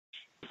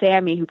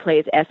Sammi, who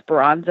plays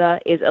Esperanza,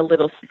 is a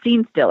little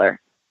scene stiller.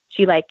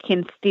 She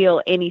can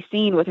steal any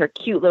scene with her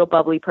cute little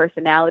bubbly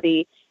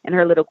personality and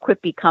her little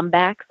quippy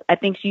comebacks. I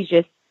think she's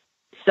just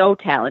so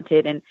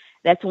talented. And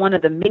that's one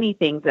of the many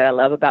things that I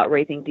love about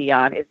Raising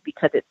Dion, is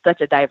because it's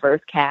such a diverse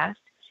cast,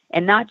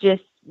 and not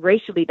just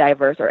racially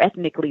diverse or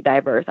ethnically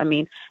diverse. I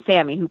mean,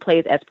 Sammi, who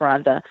plays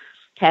Esperanza,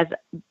 has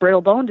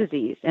brittle bone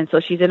disease. And so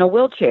she's in a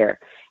wheelchair.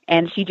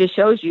 And she just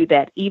shows you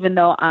that even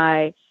though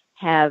I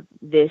have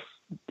this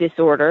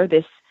disorder,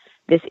 this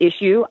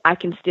issue, I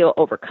can still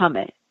overcome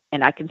it.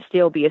 And I can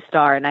still be a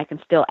star, and I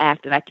can still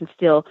act, and I can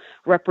still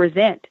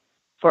represent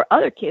for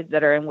other kids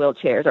that are in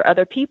wheelchairs or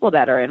other people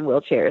that are in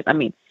wheelchairs. I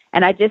mean,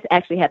 and I just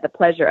actually had the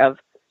pleasure of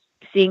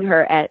seeing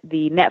her at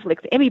the Netflix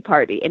Emmy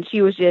party, and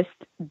she was just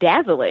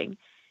dazzling.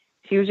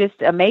 She was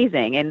just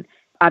amazing. And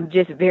I'm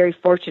just very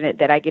fortunate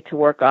that I get to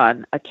work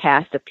on a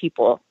cast of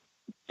people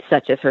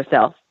such as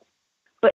herself.